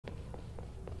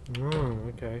Oh,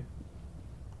 okay.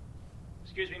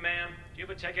 Excuse me, ma'am. Do you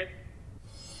have a ticket?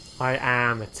 I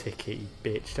am a ticket, you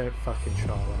bitch. Don't fucking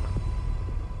try that.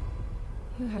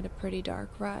 You had a pretty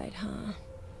dark ride, huh?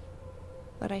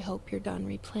 But I hope you're done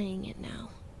replaying it now.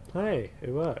 Hey, it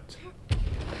worked.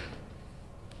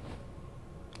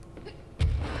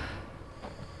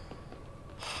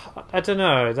 I don't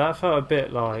know, that felt a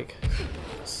bit like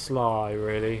Sly,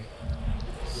 really.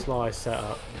 Sly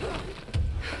setup.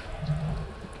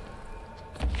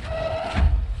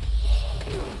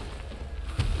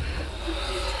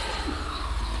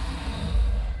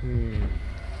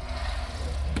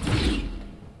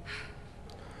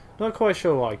 Not quite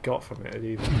sure what I got from it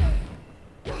either.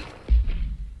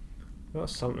 Got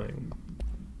something.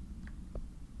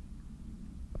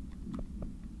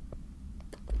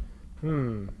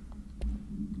 Are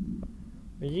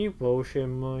you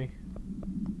bullshitting me?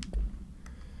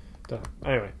 Done.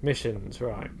 Anyway, missions,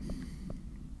 right.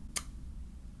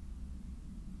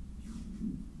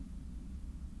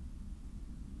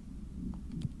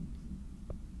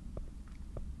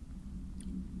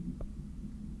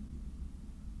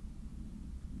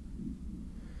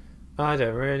 I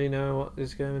don't really know what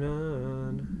is going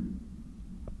on.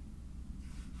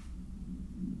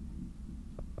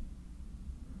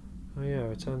 Oh yeah,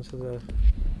 return to the...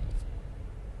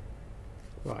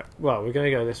 Right, well, we're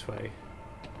going to go this way.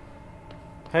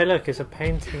 Hey look, it's a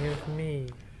painting of me.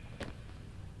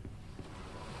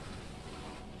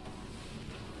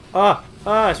 Ah!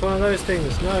 Ah, it's one of those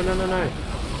things. No, no, no, no.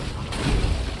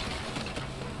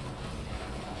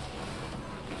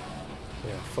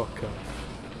 Yeah, fuck off.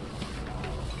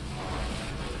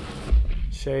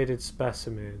 Shaded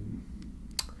specimen.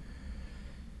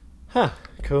 Huh,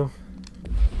 cool.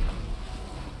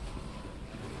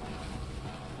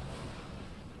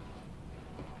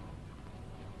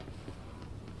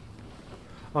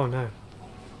 Oh no.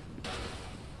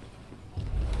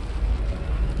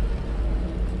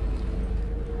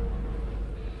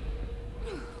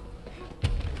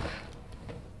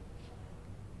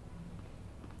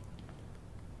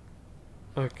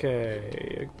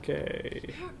 Okay,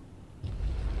 okay.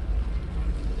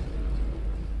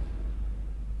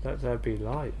 Let there be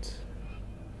light.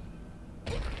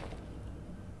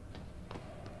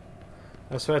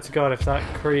 I swear to God, if that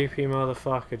creepy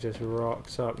motherfucker just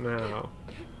rocks up now.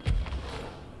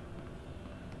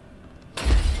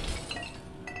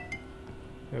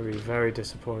 I'll be very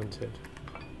disappointed.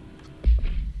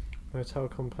 Motel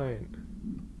complaint.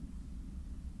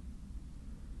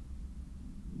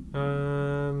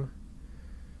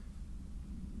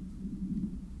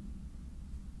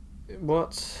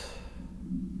 What?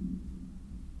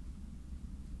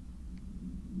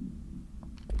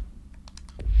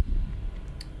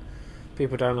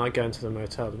 People don't like going to the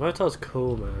motel. The motel's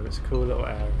cool, man. It's a cool little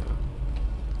area.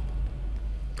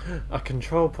 A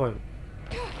control point.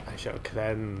 I shall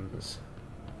cleanse.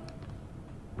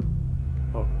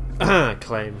 Oh,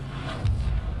 claim.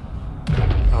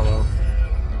 Oh well.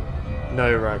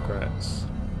 No regrets.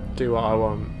 Do what I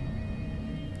want.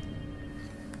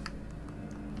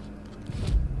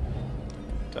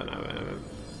 Don't know, man.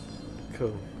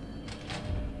 Cool.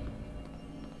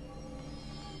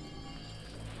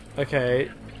 Okay.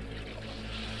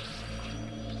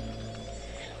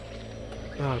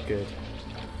 Oh, good.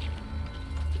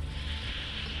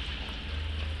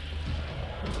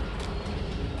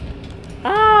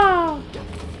 Ah!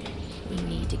 We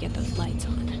need to get those lights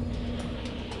on.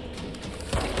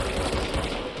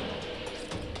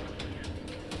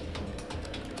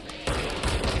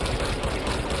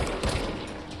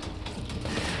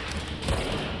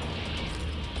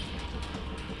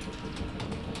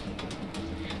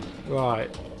 Right,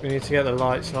 we need to get the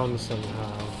lights on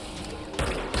somehow.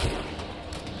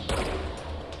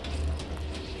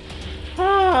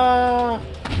 Ah!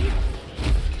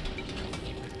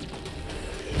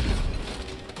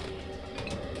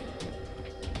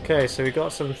 Okay, so we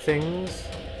got some things.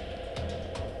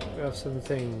 We have some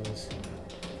things.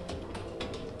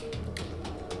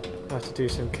 I have to do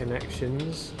some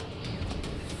connections.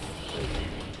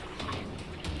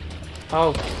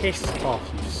 Oh, piss off,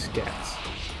 you skets.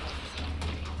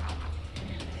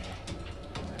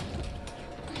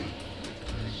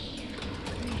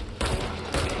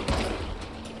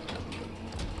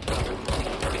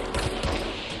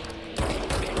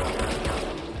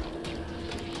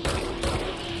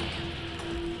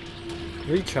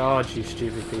 Recharge, you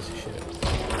stupid piece of shit.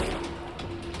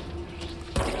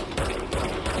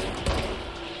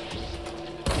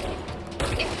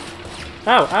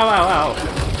 Ow, ow, ow, ow!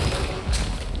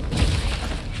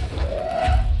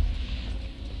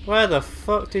 Where the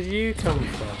fuck did you come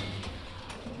from?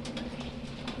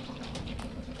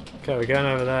 Okay, we're going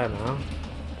over there now.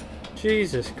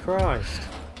 Jesus Christ.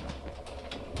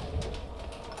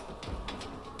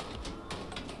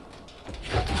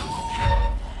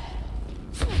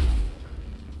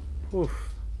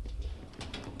 Oof.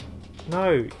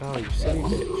 No! Oh, you silly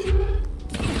bitch.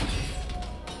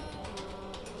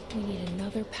 We need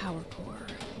another power core.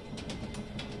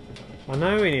 I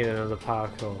know we need another power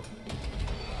core.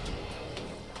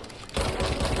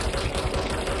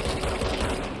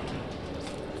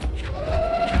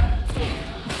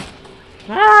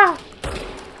 Ah!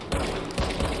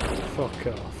 Fuck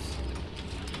off.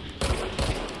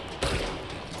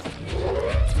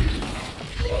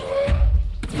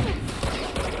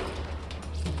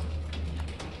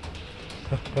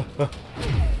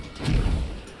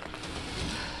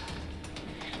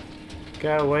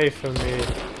 Get away from me,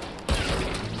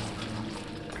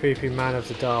 creepy man of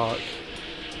the dark.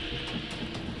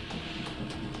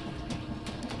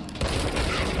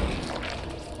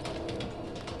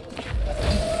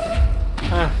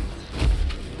 Ah!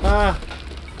 Ah!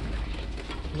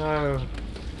 No!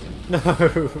 No!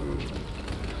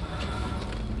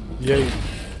 Yay!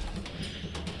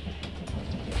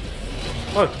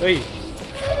 Oh, hey!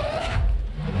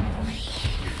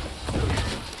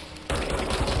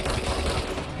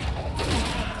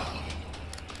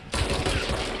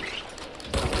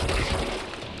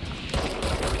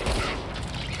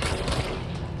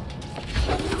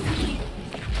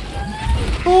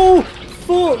 Oh,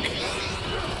 fuck!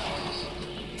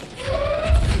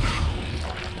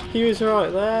 He was right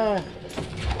there.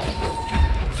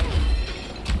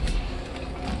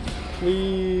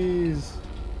 Please.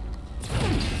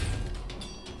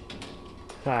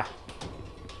 Ah.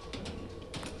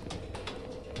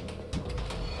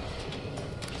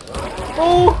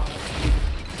 Oh!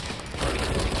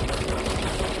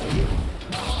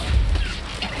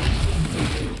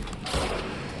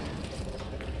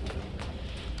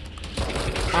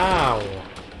 Ow.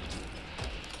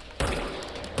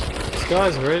 This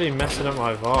guy's really messing up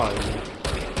my vibe.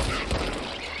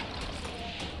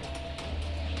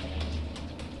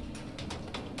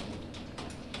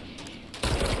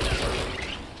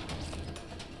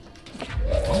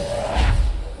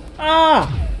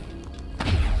 Ah!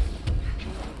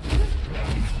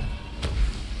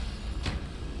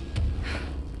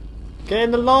 Get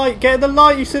in the light! Get in the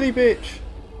light, you silly bitch!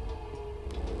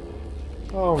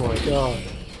 Oh my god.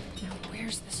 Now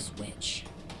where's the switch?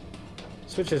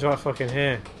 Switch is right fucking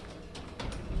here.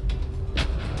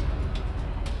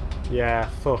 Yeah,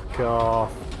 fuck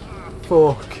off.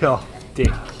 Fuck off,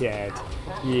 dickhead.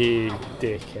 You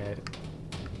dickhead.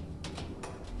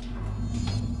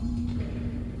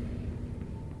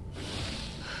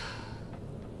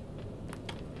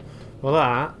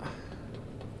 Well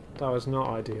that was not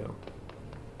ideal.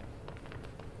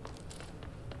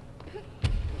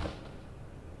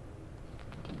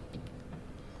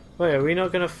 Wait, are we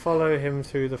not going to follow him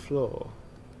through the floor?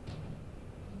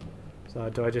 So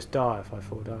do I just die if I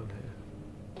fall down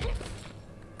here?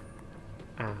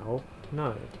 Ow.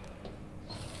 No.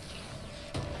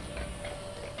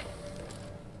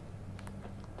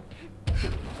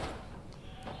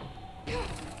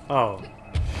 Oh.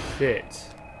 Shit.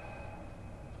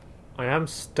 I am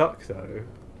stuck though.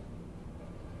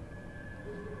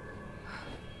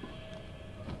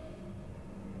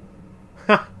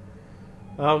 Ha!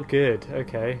 Oh good,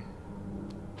 okay.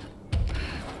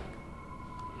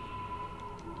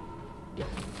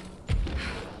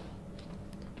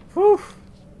 Whew!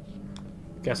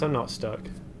 Guess I'm not stuck.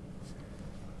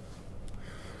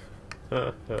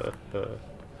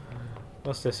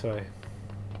 What's this way?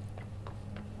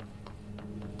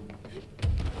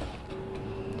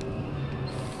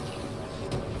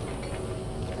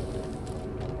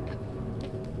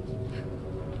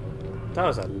 That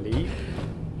was a leap.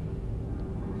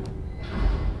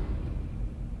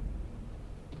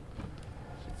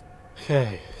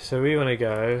 Okay, so we want to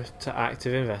go to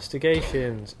active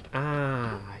investigations.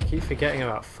 Ah, I keep forgetting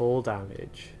about fall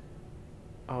damage.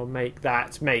 Oh, make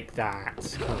that.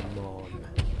 Come on.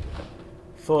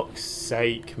 Fuck's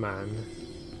sake, man.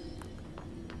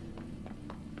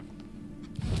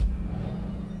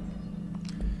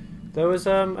 There was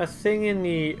a thing in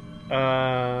the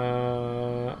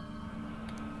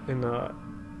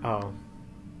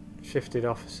shifted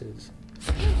offices.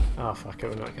 Oh fuck it,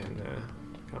 we're not getting there.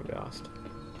 Can't be asked.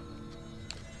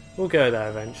 We'll go there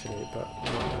eventually, but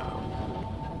not now.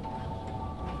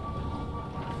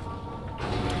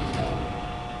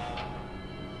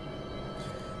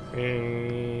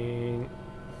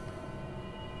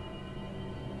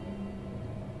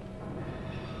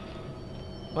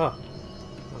 Oh.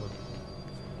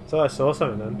 So I saw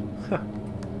something then.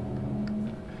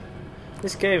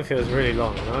 This game feels really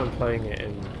long, and I'm playing it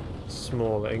in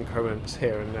small increments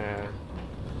here and there.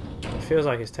 It feels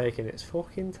like it's taking its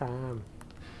fucking time.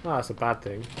 Well, that's a bad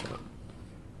thing. But...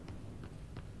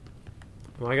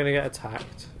 am I going to get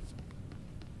attacked?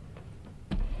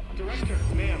 Director,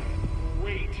 ma'am,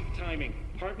 great timing.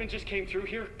 Hartman just came through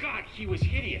here. God, he was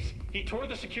hideous. He tore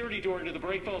the security door into the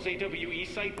Bright Falls AWE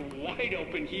site wide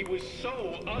open. He was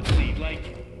so ugly,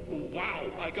 like,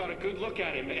 wow. I got a good look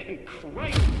at him, and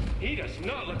Christ, he does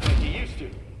not look like he used to.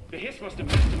 The hiss must have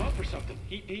messed him up or something.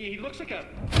 He looks like a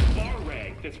bar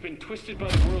rag that's been twisted by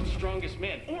the world's strongest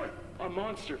man. Or a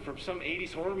monster from some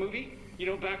 80s horror movie. You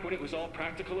know, back when it was all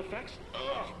practical effects?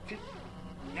 Ugh,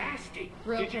 nasty.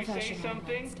 Real Did you say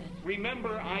something? Winston.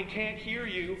 Remember, I can't hear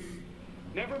you.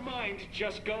 Never mind,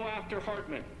 just go after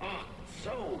Hartman. Oh,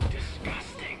 so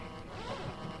disgusting.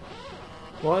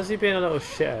 Why is he being a little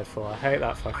shithead for? I hate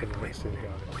that fucking Mexican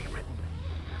guy. Rewritten.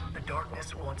 The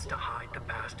darkness wants to hide the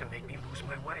past and make me lose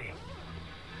my way.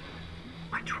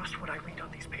 I trust what I read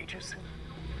on these pages.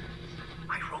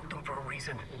 I wrote them for a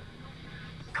reason.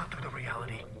 Cut through the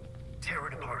reality, tear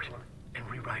it apart, and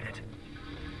rewrite it.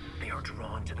 They are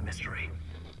drawn to the mystery.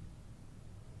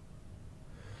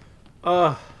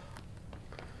 They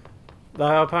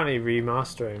are apparently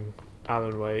remastering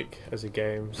Alan Wake as a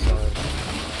game, so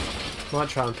might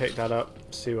try and pick that up,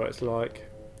 see what it's like,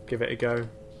 give it a go.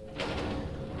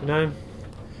 You know,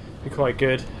 be quite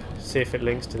good. See if it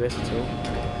links to this at all.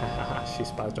 She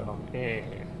spazzed her arm.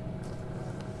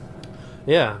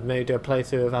 Yeah, maybe do a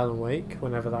playthrough of Alan Wake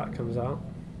whenever that comes out.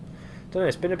 Don't know.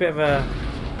 It's been a bit of a.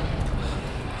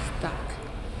 Stuck.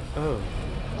 Oh.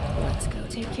 Let's go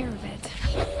take care of it.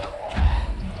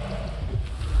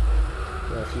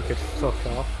 Yeah, if you could fuck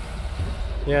off.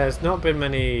 Yeah, there's not been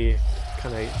many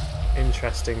kind of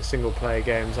interesting single player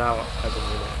games out at the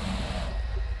minute.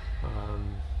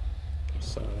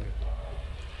 So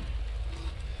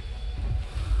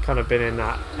kind of been in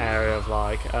that area of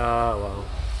like, well,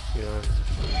 you know.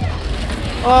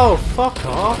 Oh, fuck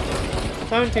off!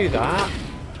 Don't do that.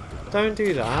 Don't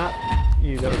do that,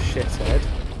 you little shithead.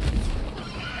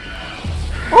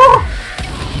 Oh!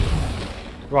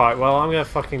 Right, well, I'm gonna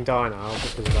fucking die now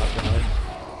because of that guy.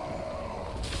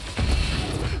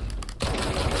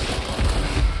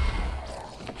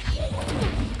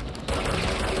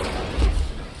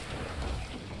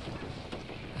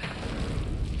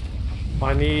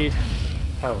 I need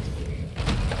health.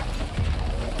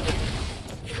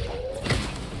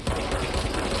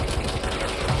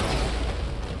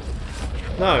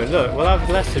 No, look, we'll have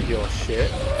less of your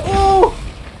shit. Oh!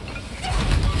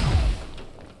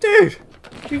 Dude!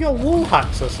 You got wall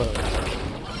hacks or something?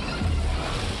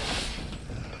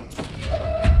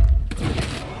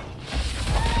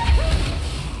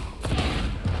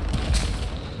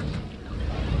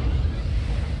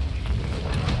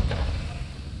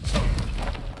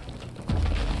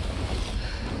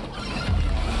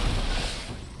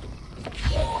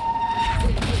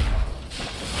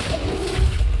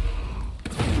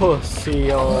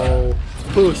 Pussy-o,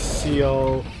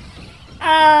 pussy-o.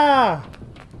 Ah!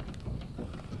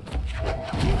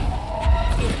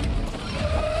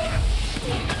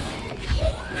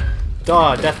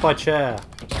 Die, death by chair.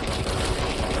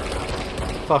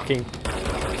 Fucking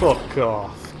fuck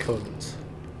off, cunt.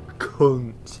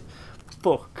 Cunt.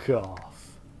 Fuck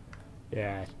off.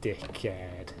 Yeah,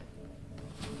 dickhead.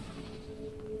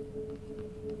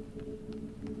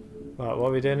 Right, what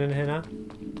are we doing in here now?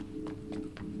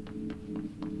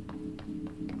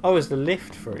 Oh, is the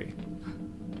lift free?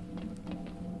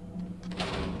 I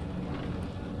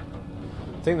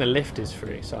think the lift is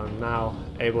free, so I'm now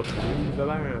able to move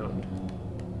around.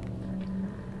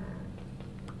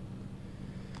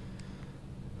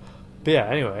 But yeah,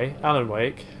 anyway, Alan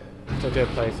Wake. If I do a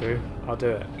playthrough, I'll do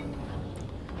it.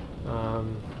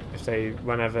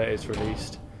 Whenever it's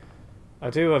released.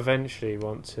 I do eventually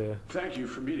want to. Thank you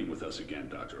for meeting with us again,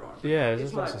 Dr. Harper. Yeah,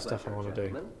 there's lots of stuff I want to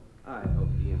do. I hope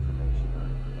the information I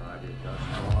provided thus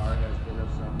far has been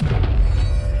of some.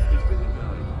 It's been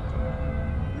invaluable.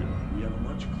 Really, we have a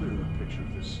much clearer picture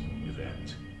of this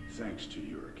event, thanks to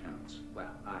your accounts.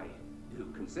 Well, I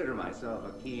do consider myself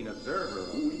a keen observer.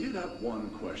 We did have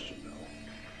one question, though.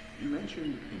 You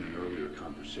mentioned in an earlier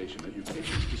conversation that your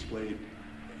patients displayed,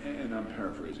 and I'm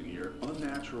paraphrasing here,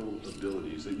 unnatural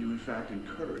abilities that you in fact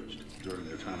encouraged during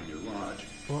their time in your lodge.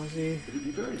 What is he? It'd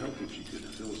be very helpful if you could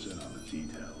fill us in on the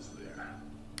details there.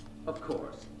 Of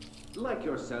course. Like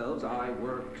yourselves, I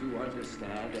work to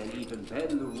understand and even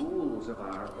bend the rules of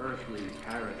our earthly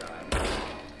paradigm.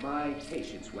 My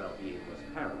patient's well-being was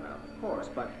paramount, of course,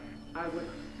 but I would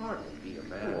hardly be a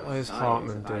man What of is science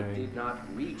Hartman if I doing? did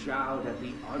not reach out at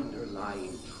the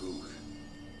underlying truth.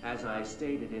 As I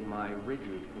stated in my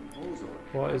written proposal,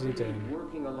 What is he I believe doing?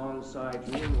 working alongside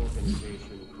your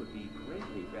organization could be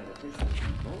greatly beneficial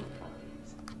to both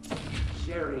parties.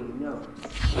 Sharing notes.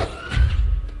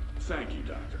 Thank you,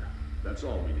 Doctor. That's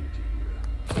all we need to hear.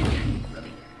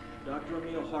 Remy. Dr.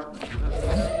 Emil Hartman, you have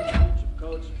been breach of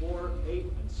codes 4, 8,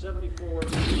 and 74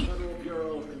 of the Federal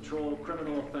Bureau of Control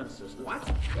Criminal Offense System. What?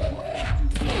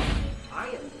 I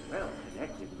am a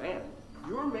well-connected man.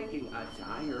 You're making a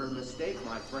dire mistake,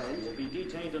 my friend. You will be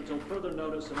detained until further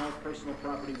notice and all personal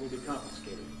property will be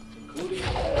confiscated, including the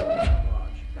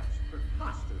lodge. That's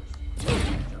preposterous. You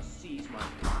can't just seize my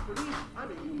property. I'm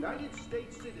a United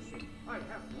States citizen. I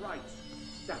have rights.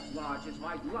 That lodge is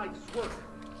my life's work.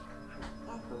 I'm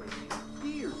operating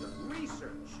years of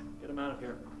research. Get him out of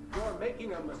here. You're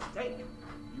making a mistake.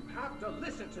 You have to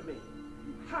listen to me.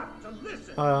 You have to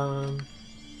listen.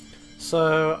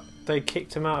 So they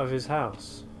kicked him out of his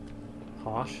house.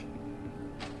 Harsh.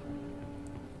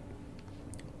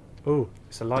 Ooh,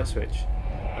 it's a light switch.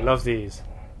 I love these.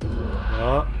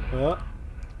 Ah.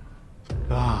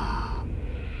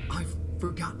 I've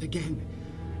forgotten again.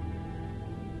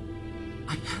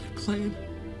 I had a plan.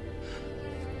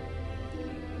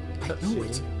 I know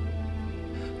it.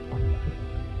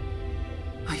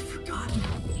 I've forgotten.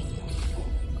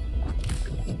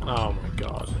 Oh my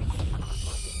god.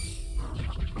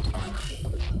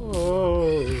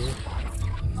 Oh.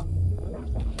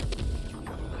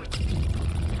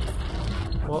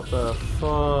 What the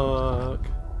fuck?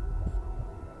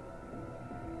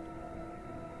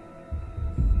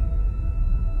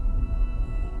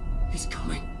 He's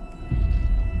coming.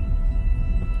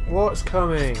 What's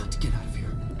coming? Got to get out of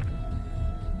here.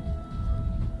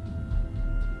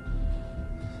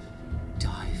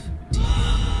 Dive deep.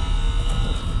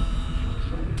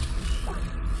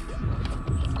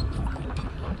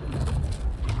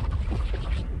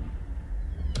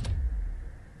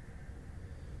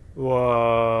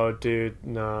 Whoa, dude,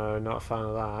 no, not a fan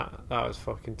of that. That was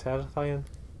fucking terrifying.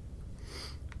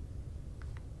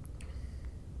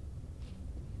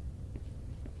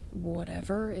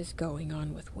 Whatever is going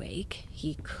on with Wake,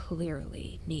 he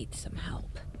clearly needs some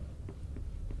help.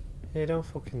 Hey, don't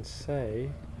fucking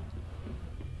say.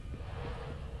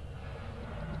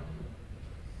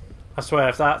 I swear,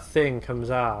 if that thing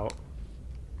comes out...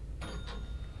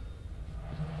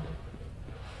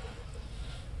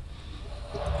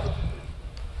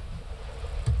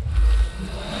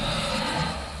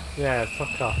 Yeah,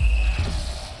 fuck off.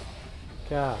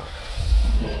 Get out.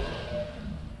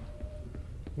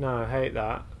 No, I hate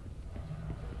that.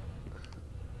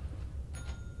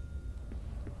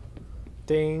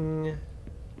 Ding.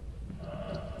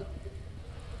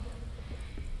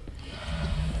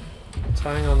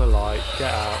 Turning on the light.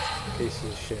 Get out,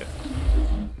 pieces of shit.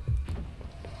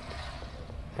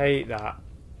 Hate that.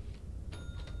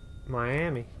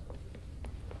 Miami.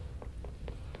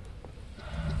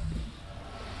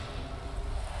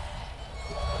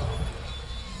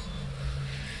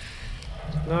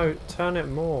 No, turn it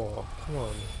more. Come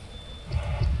on.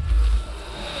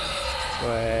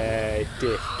 Way,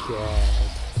 dickhead.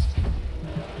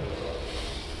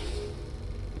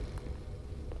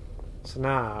 So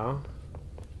now...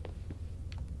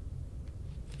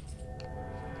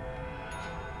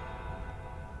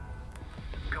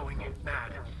 Going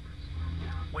mad.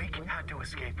 Wake had to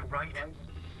escape, right?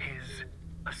 His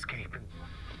escape.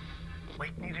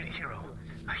 Wake needed a hero.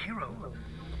 A hero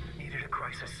needed a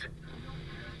crisis.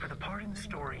 For the part in the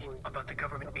story about the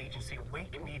government agency,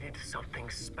 Wake needed something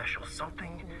special,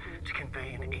 something to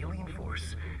convey an alien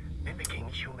force mimicking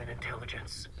human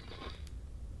intelligence.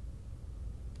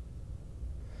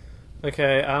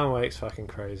 Okay, Alan Wake's fucking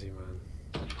crazy, man.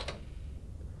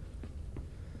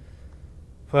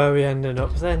 Where are we ending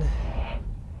up then?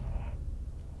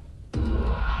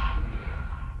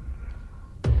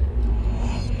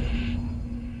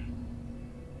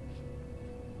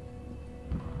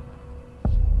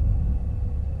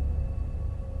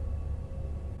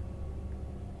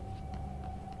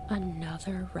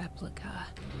 Another replica.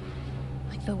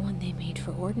 Like the one they made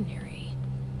for Ordinary.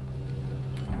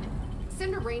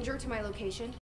 Send a ranger to my location.